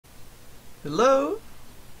Hello,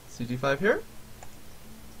 CG5 here.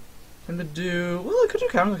 I'm gonna do, well, I could do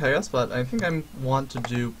counter chaos, but I think I want to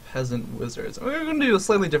do peasant wizards. We're gonna do a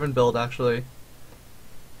slightly different build, actually.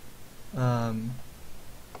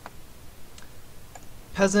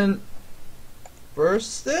 Peasant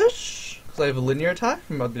burst-ish, because I have a linear attack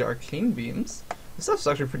from the arcane beams. This stuff's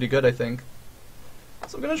actually pretty good, I think.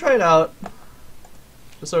 So I'm gonna try it out.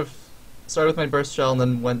 Just sort of started with my burst shell and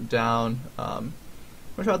then went down.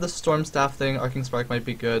 We'll try out this storm staff thing. Arcing spark might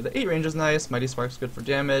be good. The 8 range is nice. Mighty spark's good for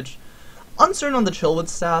damage. Uncertain on the chillwood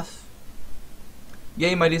staff.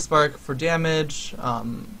 Yay, mighty spark for damage.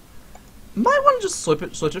 Might want to just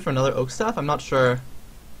switch it for another oak staff. I'm not sure.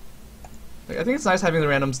 Like, I think it's nice having the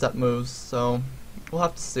random step moves, so we'll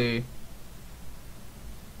have to see.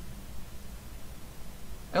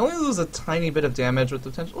 I only lose a tiny bit of damage with the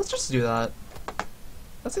potential. Let's just do that.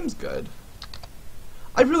 That seems good.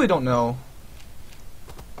 I really don't know.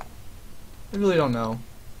 I really don't know.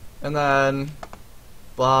 And then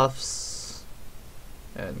buffs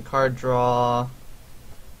and card draw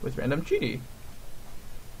with random GD.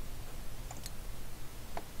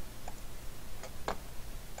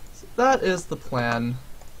 So that is the plan.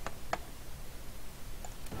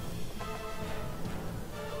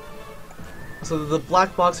 So the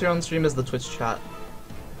black box here on stream is the Twitch chat.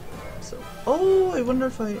 So, oh, I wonder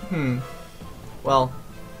if I, well,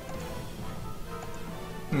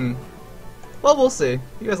 well, we'll see.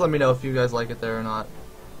 You guys let me know if you guys like it there or not.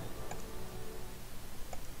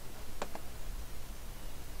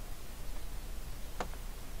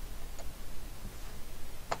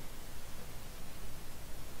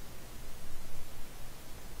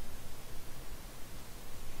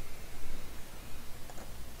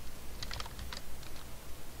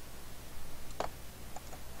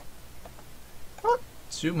 Not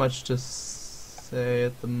too much to say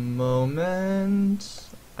at the moment.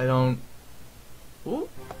 I don't... Ooh.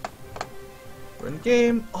 We're in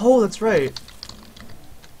game. Oh, that's right.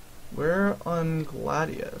 We're on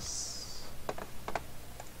Gladius.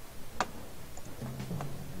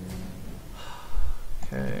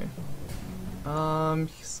 Okay.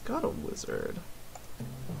 He's got a wizard.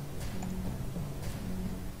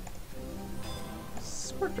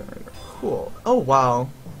 Spark generator. Cool. Oh, wow.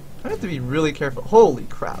 I have to be really careful. Holy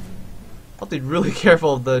crap. I'll have to be really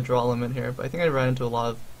careful of the draw limit here, but I think I ran into a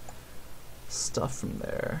lot of stuff from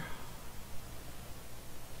there.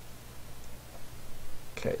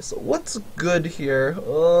 Okay, so what's good here?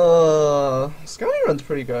 Scouting run's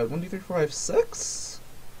pretty good. 1, 2, 3, 4, 5, 6?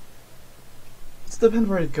 It's depends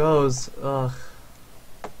where it goes. Ugh.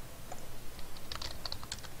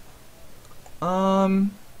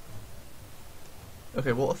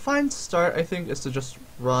 Okay, well, a fine start, I think, is to just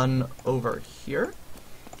run over here.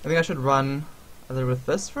 I think I should run either with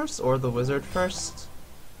this first or the wizard first.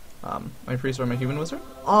 My priest or my human wizard?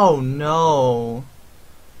 Oh no!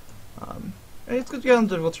 It's good to get on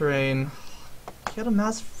difficult terrain. Get a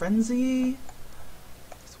mass frenzy?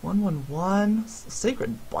 It's 1/1/1.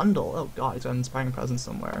 Sacred bundle. Oh god, he's got an inspiring presence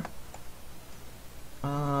somewhere.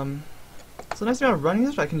 So next thing about running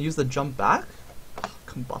this, I can use the jump back.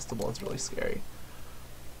 Combustible, it's really scary.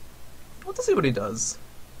 We'll have to see what he does.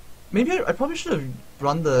 Maybe I probably should have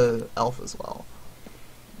run the elf as well.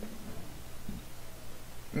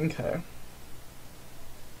 Okay.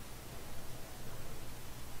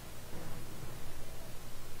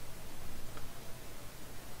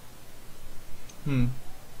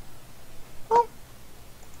 Well,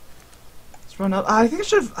 let's run up. I think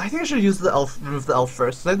I should use the elf. Remove the elf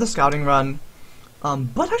first. I have the scouting run.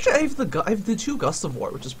 But actually, I have the 2 gusts of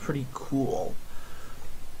war, which is pretty cool.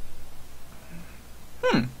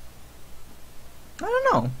 I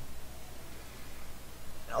don't know.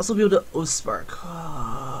 I'll also be able to Ospark.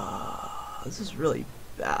 This is really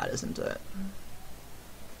bad, isn't it?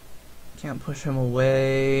 Can't push him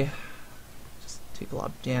away. Just take a lot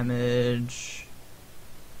of damage.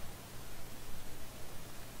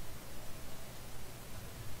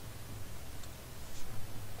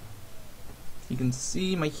 You can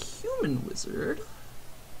see my human wizard.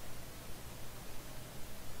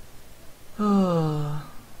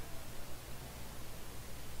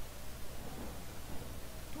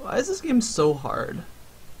 Why is this game so hard?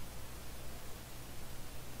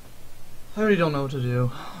 I already don't know what to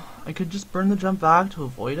do. I could just burn the jump back to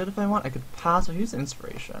avoid it if I want. I could pass or use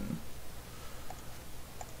inspiration.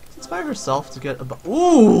 Let's inspire herself to get a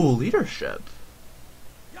ooh, leadership.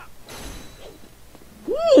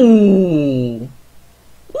 Ooh.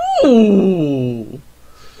 Ooh.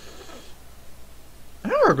 I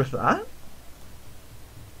can work with that.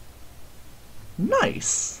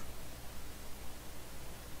 Nice.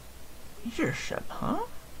 Leadership, huh?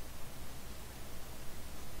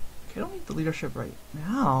 Okay, I don't need the leadership right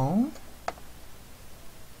now.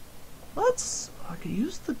 I could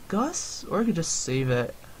use the Gus, or I could just save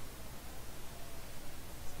it.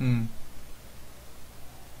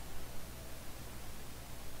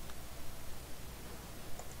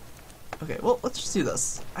 Okay, well, let's just do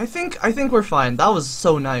this. I think we're fine. That was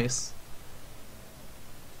so nice.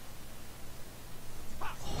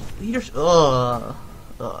 Leadership. Ugh,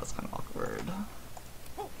 that's kind of awkward.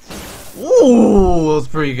 Ooh, that's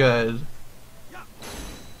pretty good.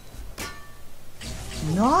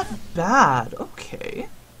 Not bad. Okay.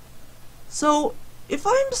 So, if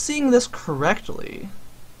I'm seeing this correctly,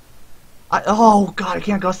 oh god, I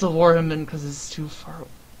can't Gust of War him in because it's too far.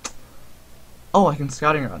 Oh, I can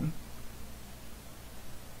scouting run.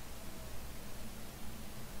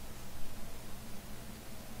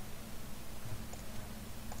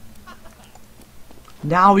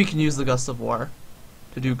 Now we can use the Gust of War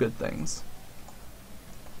to do good things.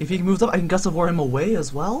 If he moves up, I can Gust of War him away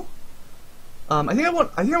as well. I think I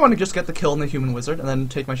want to just get the kill on the human wizard and then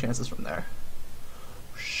take my chances from there.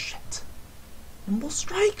 Shit. Nimble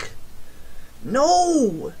Strike.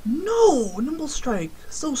 No, no, Nimble Strike.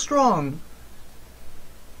 So strong.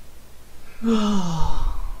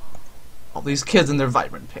 All these kids and their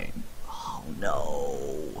vibrant pain. Oh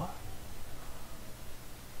no.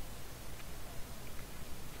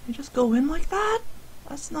 You just go in like that?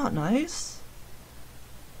 That's not nice.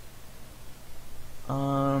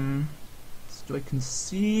 Do I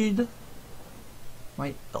concede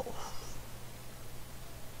my elf?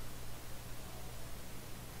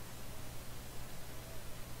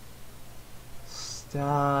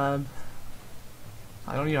 Stab.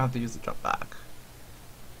 I don't even have to use the jump back.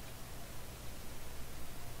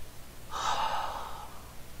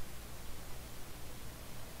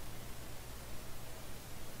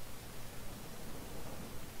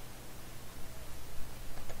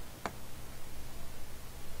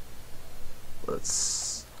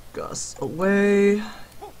 Let's Gus away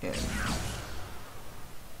and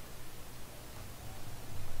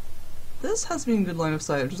this has been good line of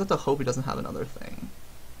sight. I just have to hope he doesn't have another thing.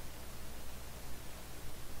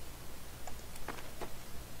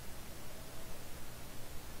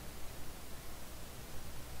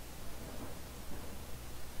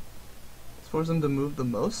 Let's force him to move the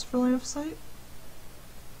most for line of sight.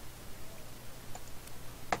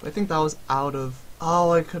 I think that was out of.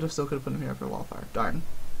 Oh, I still could have put him here for wildfire. Darn.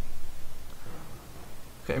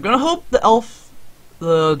 Okay, I'm gonna hope the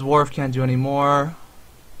dwarf can't do any more.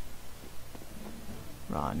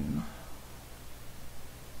 Run.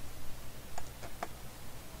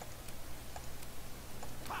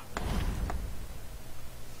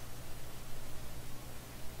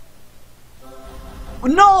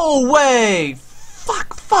 No way!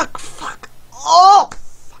 Fuck, fuck, fuck! Oh!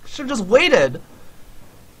 Fuck, should've just waited!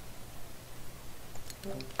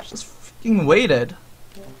 Just freaking waited.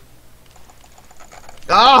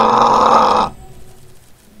 Ah!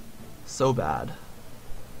 So bad.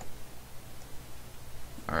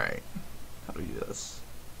 Alright. How do we do this?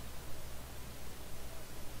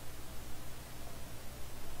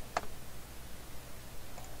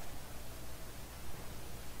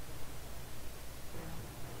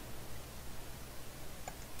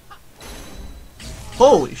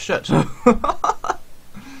 Holy shit. It's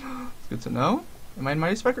good to know. Am I in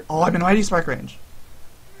Mighty Spike? Oh, I'm in Mighty Spike range.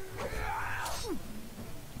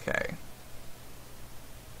 Okay.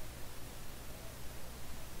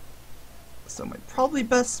 So my probably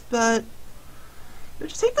best bet is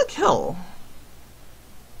just take the kill.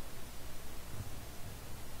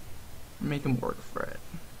 Make him work for it.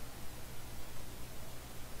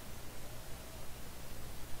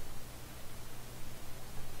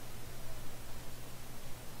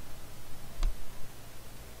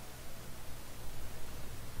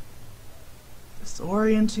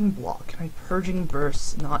 Disorienting block. Can I Purging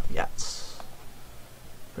Burst? Not yet.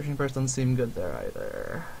 Purging Burst doesn't seem good there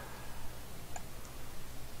either.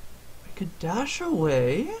 I could dash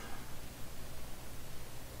away.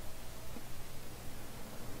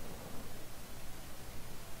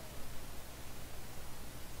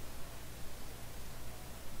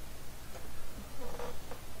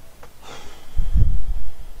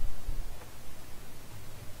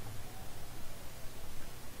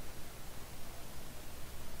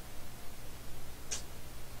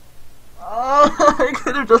 I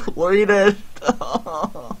could have just waited.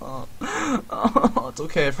 Oh, it's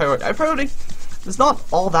okay. I priority. It's not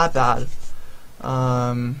all that bad.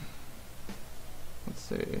 Let's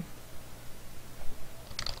see.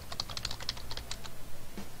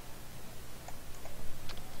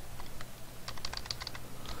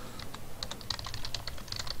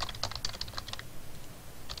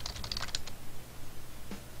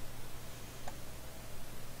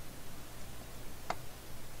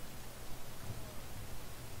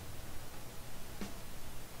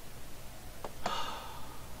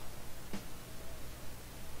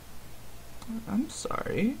 I'm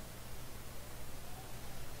sorry.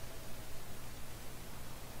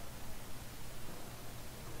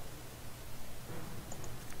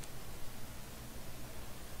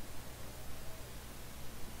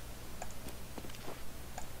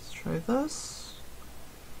 Let's try this.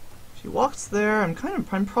 If he walks there, I'm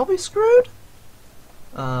probably screwed.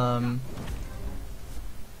 Of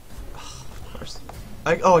course.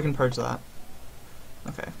 I can purge that.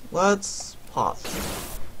 Okay, let's pop.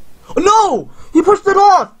 Oh, no! He pushed it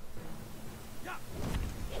off!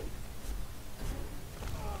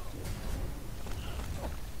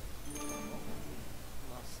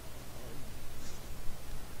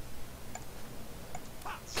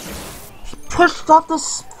 He pushed off the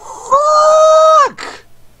fuck!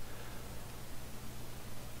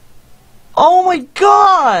 Oh my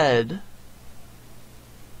god!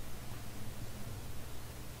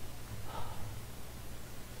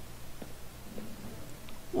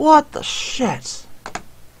 What the shit?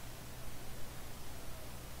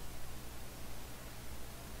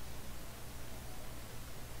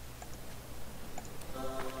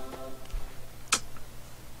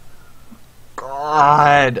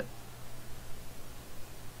 God.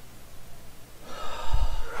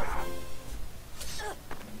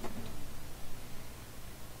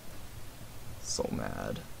 So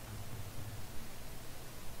mad.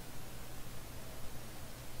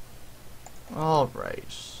 All right.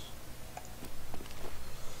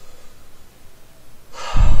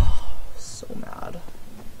 So mad.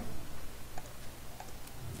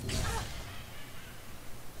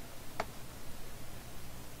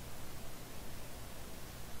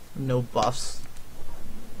 No buffs.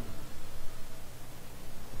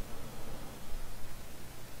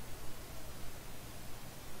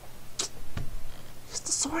 Is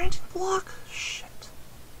this disorienting block? Shit.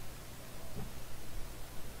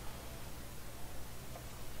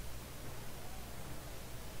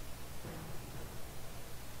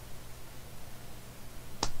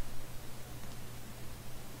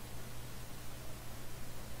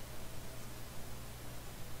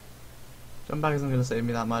 Jump back isn't gonna save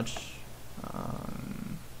me that much.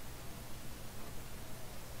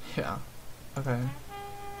 Yeah. Okay.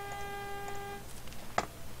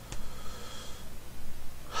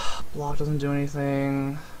 Block doesn't do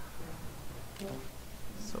anything.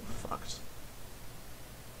 So fucked.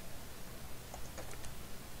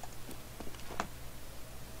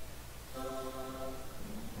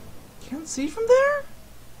 Can't see from there?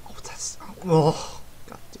 Oh, that's... Oh,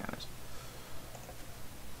 god damn it.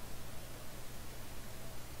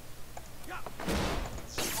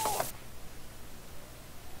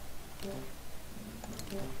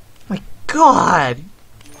 My god!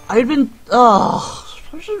 I'd been... Ugh.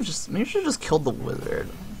 Maybe I should have just killed the wizard.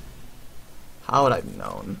 How would I have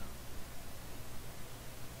known?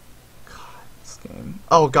 God, this game.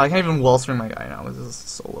 Oh god, I can't even wellspring my guy now. This is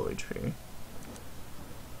solo HP.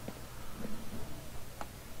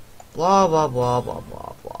 Blah blah blah blah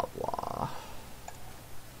blah blah blah.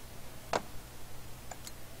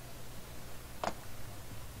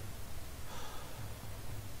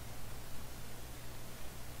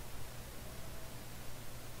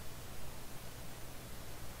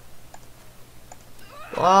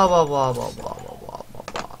 Blah blah blah blah blah blah blah blah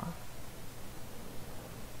blah.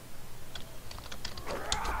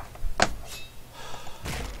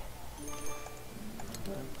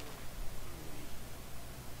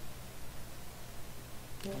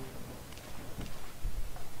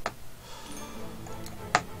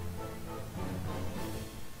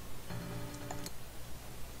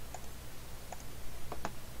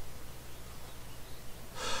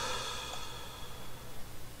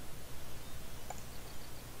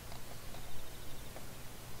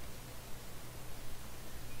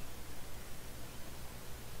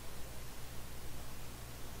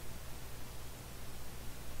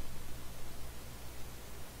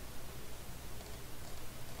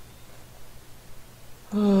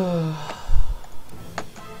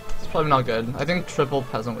 It's probably not good. I think triple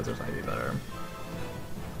peasant wizards might be better.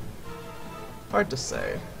 Hard to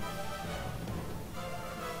say.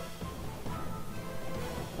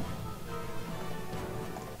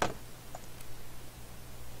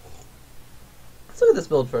 Let's look at this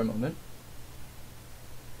build for a moment.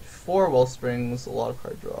 4 wellsprings, a lot of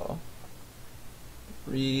card draw.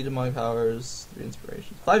 3 demonic powers, 3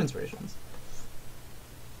 inspirations. 5 inspirations.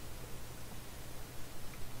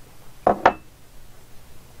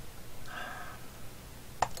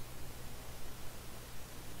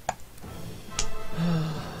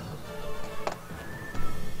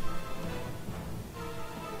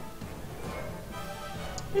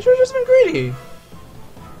 You should have just been greedy.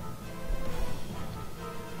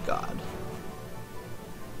 God.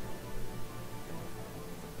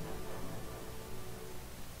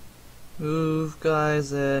 move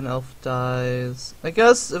guys in, elf dies. I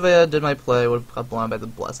guess if I did my play, I would have got blown by the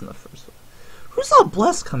bless in the first one. Who saw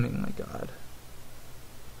bless coming? My god.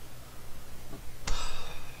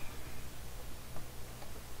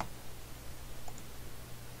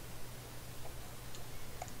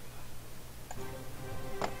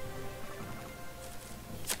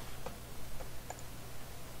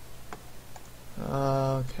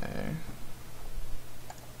 Okay.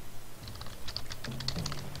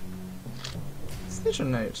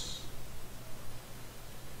 Station Knight.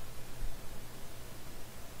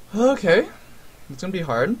 Okay. It's gonna be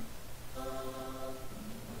hard.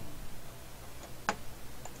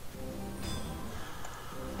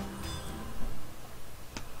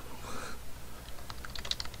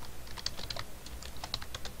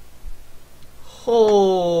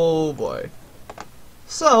 Oh boy.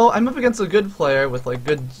 So, I'm up against a good player with like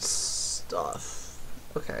good stuff.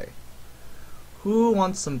 Okay. Who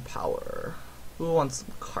wants some power? Who wants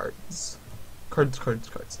some cards? Cards.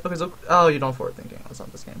 Okay, so oh, you don't forward thinking. That's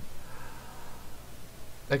not this game.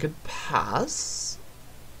 I could pass.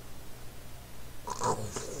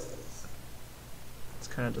 It's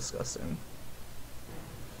kind of disgusting.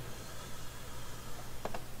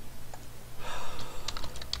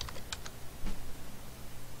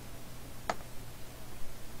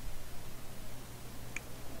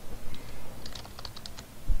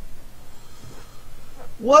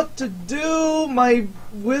 What to do? My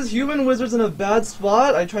human wizard's in a bad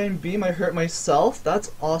spot. I try and beam, I hurt myself.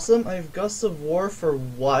 That's awesome. I have Gusts of War for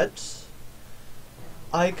what?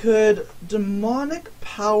 I could demonic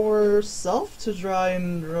power self to try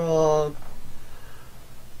and draw.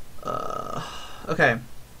 Okay.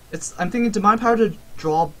 I'm thinking demonic power to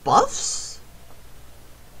draw buffs?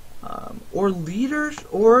 Or leaders,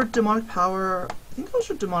 or demonic power. I think I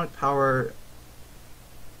should demonic power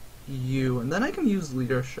you, and then I can use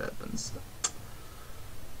leadership and stuff.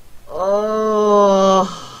 Oh.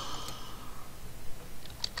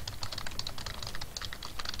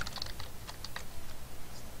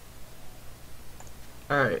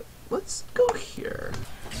 Alright, let's go here.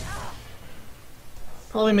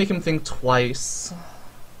 Probably make him think twice.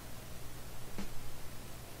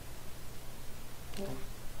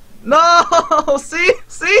 No! See?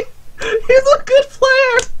 See? He's a good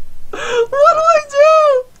player! What do I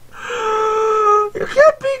do? You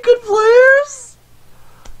can't be good players!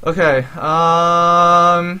 Okay,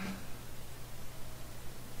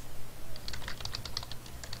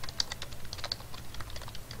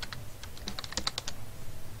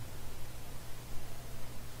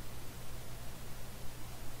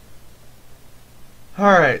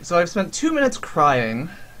 Alright, so I've spent 2 minutes crying.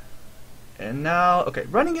 And now, okay,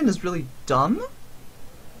 running in is really dumb.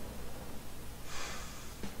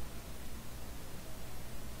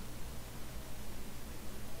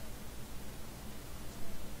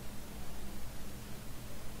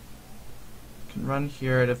 Can run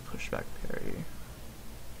here to pushback parry.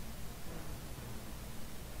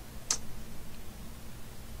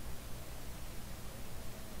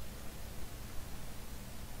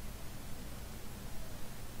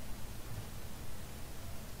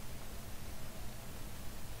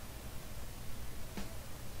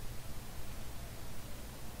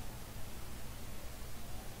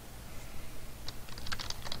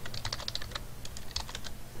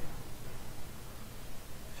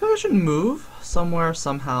 I should move somewhere,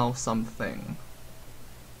 somehow, something.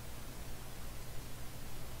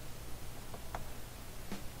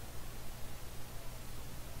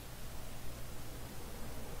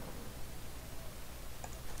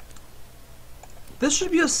 This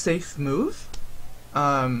should be a safe move.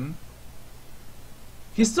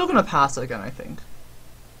 He's still gonna pass again, I think.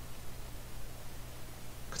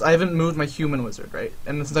 Because I haven't moved my human wizard, right?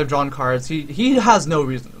 And since I've drawn cards, he has no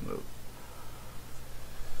reason to move.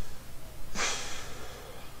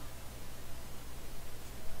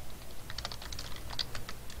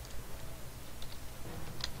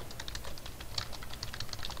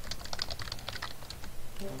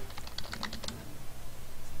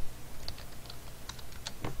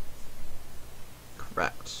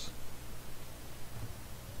 Correct.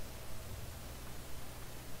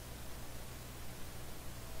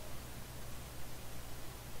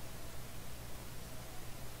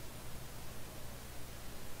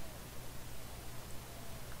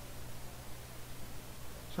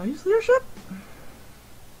 Should I use leadership?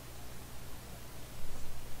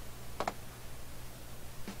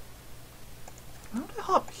 How do I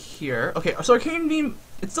hop here? Okay, so Arcane Beam,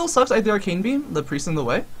 it still sucks I have the Arcane Beam, the priest in the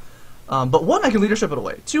way. But one, I can leadership it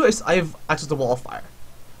away. Two, I have access to Wall of Fire.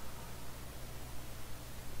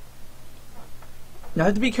 Now I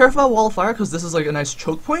have to be careful about Wall of Fire because this is like a nice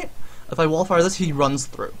choke point. if I wall fire this, he runs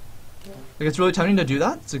through. Like, it's really tempting to do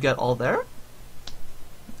that, to get all there.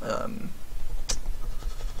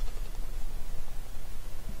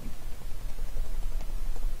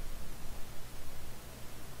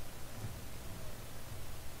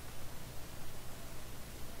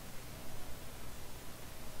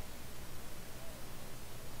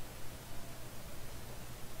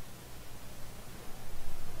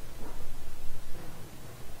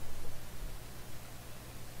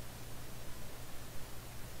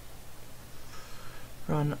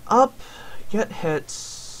 Run up, get hit,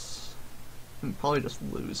 and probably just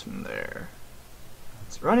lose from there.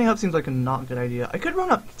 So running up seems like a not good idea. I could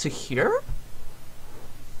run up to here.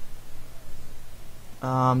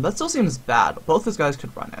 That still seems bad. Both those guys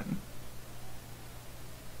could run in.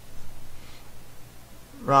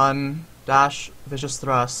 Run, dash, vicious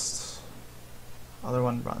thrust. Other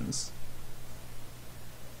one runs.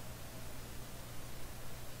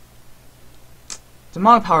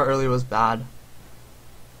 Demonic power earlier was bad.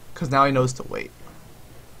 Because now he knows to wait.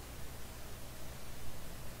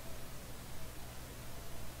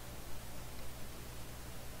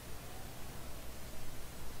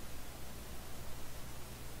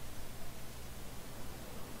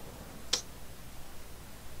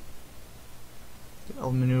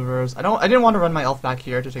 Elf maneuvers. I didn't want to run my elf back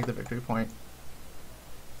here to take the victory point.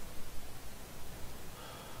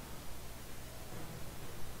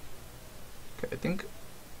 Okay, I think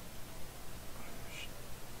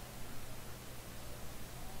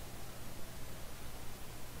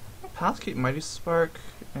Pass keep Mighty Spark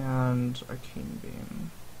and Arcane Beam.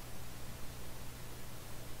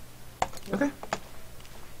 Okay.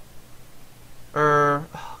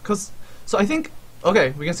 So I think,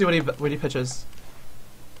 okay, we can see what he pitches.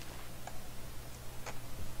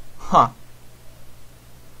 Huh.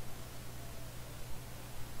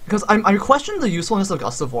 Because I question the usefulness of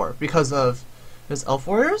Gust of War because of his Elf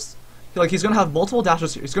Warriors. Like, he's gonna have multiple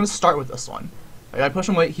dashes here. He's gonna start with this one. Like, I push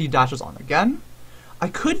him away, he dashes on again. I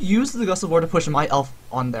could use the Gust of War to push my elf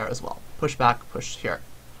on there as well. Push back, push here.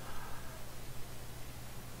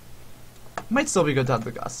 Might still be good to have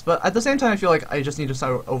the Gust, but at the same time I feel like I just need to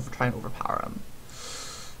start try and overpower him.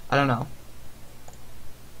 I don't know.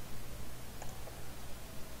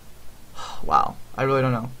 Wow, I really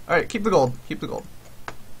don't know. Alright, keep the gold, keep the gold.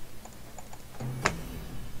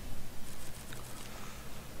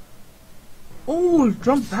 Oh,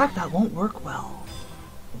 jump back, that won't work well.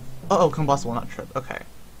 Uh-oh, combustible, not trip. Okay.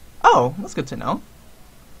 Oh, that's good to know.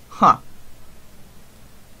 Huh.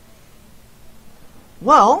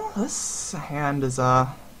 Well, this hand is,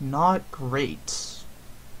 not great.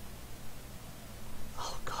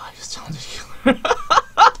 Oh god, he's talented healer.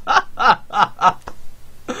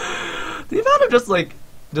 The amount of just, like,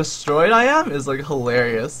 destroyed I am is, like,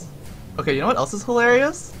 hilarious. Okay, you know what else is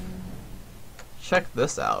hilarious? Check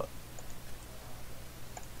this out.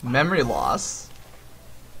 Memory loss.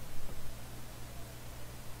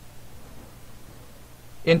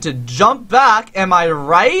 Into jump back, am I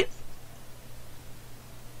right?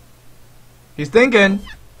 He's thinking.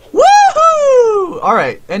 Woohoo!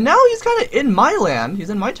 Alright, and now he's kind of in my land.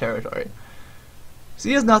 He's in my territory. So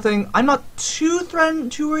he has nothing. I'm not too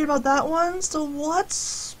worried about that one. So what?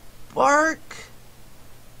 Spark?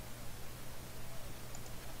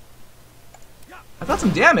 I've got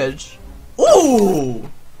some damage. Ooh!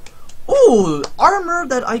 Ooh, armor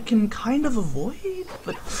that I can kind of avoid,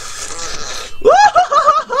 but...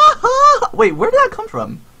 Wait, where did that come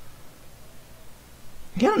from?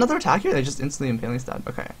 He had another attack here? They just instantly impaling stab.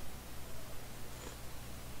 Okay.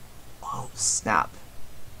 Oh, snap.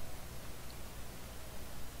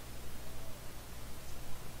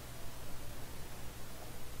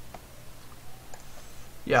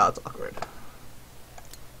 Yeah, it's awkward.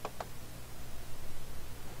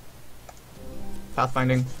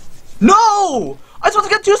 Pathfinding. No! I was supposed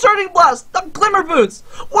to get 2 starting blasts! The Glimmer Boots!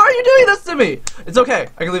 Why are you doing this to me? It's okay.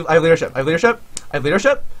 I can leave. I have leadership. I have leadership. I have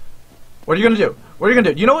leadership. What are you gonna do? What are you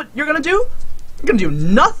gonna do? You know what you're gonna do? You're gonna do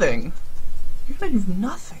nothing. You're gonna do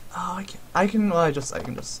nothing. Oh, I can. Well, I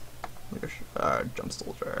can just leadership. Jump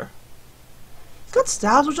soldier. He's got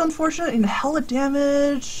stabs, which is unfortunate, and hella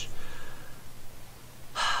damage.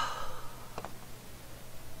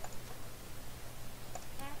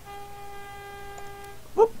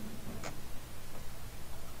 Whoop.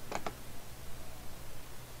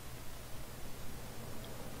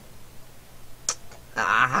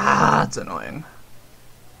 Ah, that's annoying.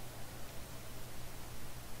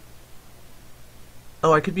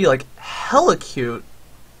 Oh, I could be like hella cute.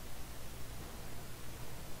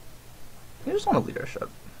 I just want a leadership.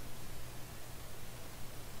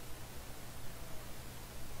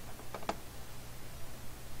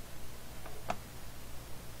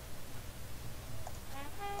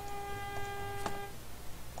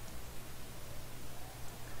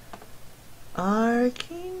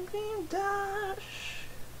 Arcane Beam Dash.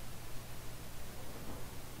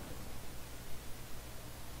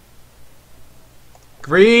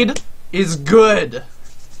 Greed is good.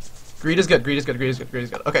 Greed is good, greed is good, greed is good, greed is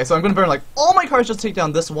good. Okay, so I'm gonna burn like all my cards just to take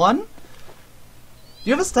down this one. Do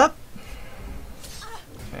you have a step?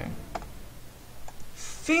 Okay.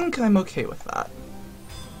 Think I'm okay with that.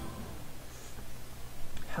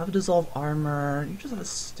 Have a dissolve armor. You just have a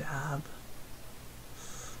stab.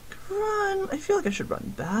 Run. I feel like I should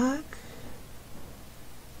run back.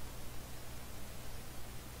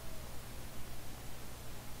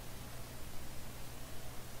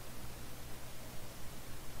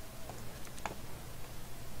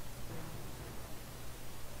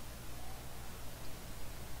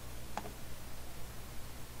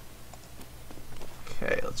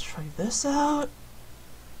 Okay, let's try this out.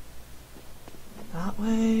 That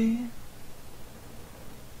way.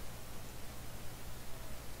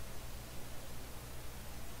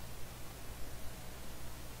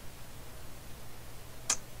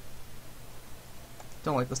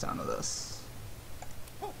 Don't like the sound of this.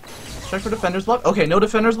 Let's check for defender's block. Okay, no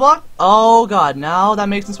defender's block. Oh god, now that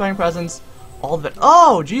makes Inspiring Presence all of it.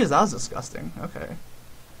 Oh, geez, that was disgusting. Okay.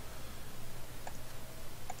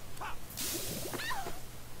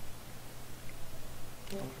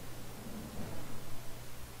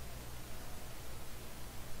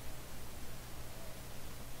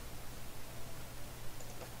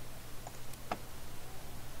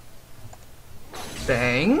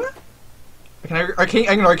 Bang. I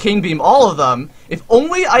can arcane beam all of them. If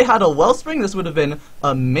only I had a wellspring, this would have been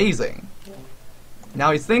amazing.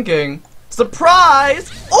 Now he's thinking, surprise!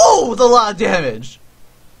 Oh, with a lot of damage.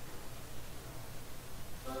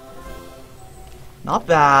 Not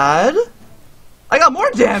bad. I got more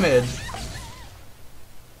damage.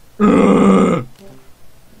 Ooh.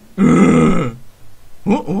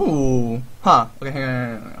 Huh. Okay, hang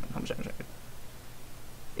on. I'm checking.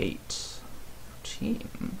 8.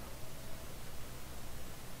 13.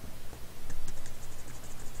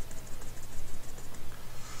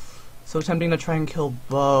 So attempting to try and kill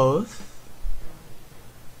both.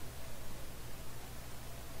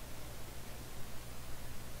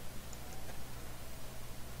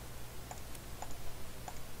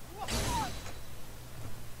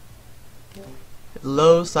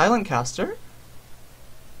 Low Silent Caster.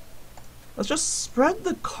 Let's just spread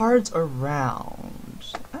the cards around.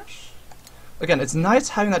 Again, it's nice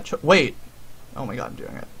having that wait! Oh my god, I'm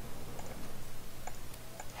doing it.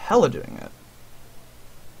 Hella doing it.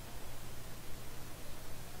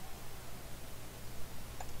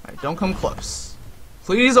 Alright, don't come close.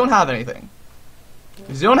 Please don't have anything.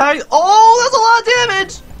 Please don't have any— oh, that's a lot of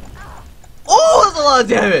damage! Oh, that's a lot of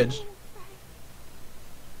damage!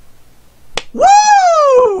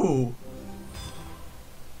 Woo!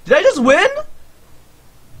 Did I just win?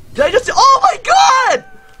 Did I just— oh my god!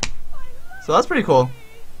 So that's pretty cool.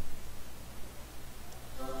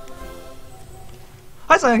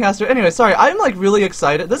 Hi, Silent Caster. Anyway, sorry, I'm like really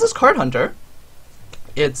excited. This is Card Hunter.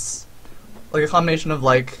 It's like a combination of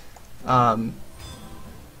like, I'm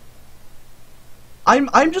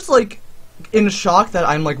just like in shock that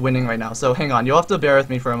I'm like winning right now. So hang on, you'll have to bear with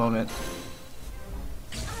me for a moment.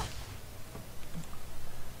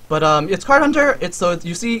 But it's Card Hunter. It's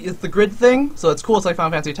you see, it's the grid thing. So it's cool. It's like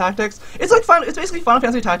Final Fantasy Tactics. It's like it's basically Final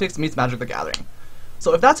Fantasy Tactics meets Magic the Gathering.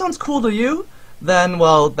 So if that sounds cool to you, then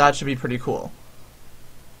well, that should be pretty cool.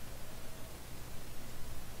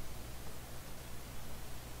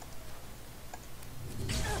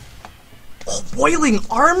 Oh, boiling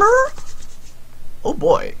armor? Oh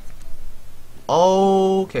boy.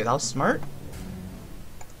 Okay, that was smart.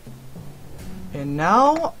 And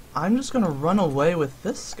now I'm just gonna run away with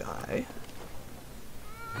this guy.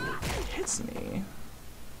 He hits me.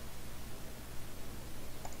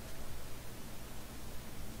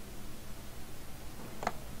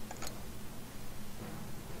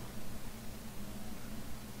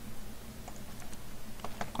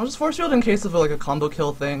 I'll just force field in case of like a combo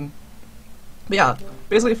kill thing. But yeah,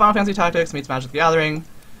 basically Final Fantasy Tactics meets Magic the Gathering.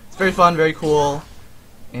 It's very fun, very cool,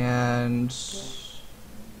 and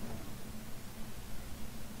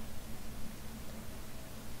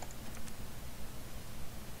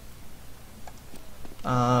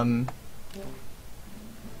I'm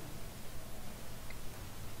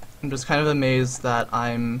just kind of amazed that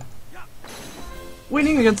I'm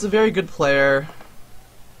winning against a very good player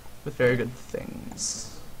with very good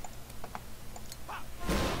things.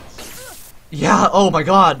 Yeah, oh my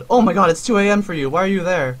god, it's 2 AM for you, why are you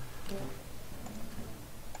there?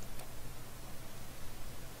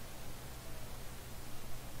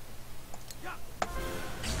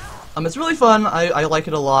 It's really fun, I like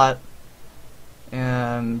it a lot.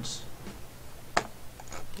 and...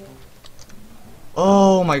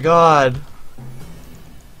 Oh my god.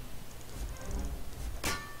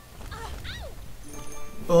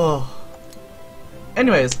 Ugh.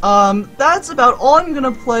 Anyways, that's about all I'm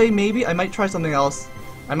gonna play. Maybe I might try something else.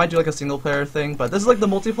 I might do like a single player thing, but this is like the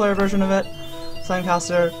multiplayer version of it.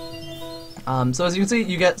 Suncaster. So as you can see,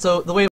 you get, so the way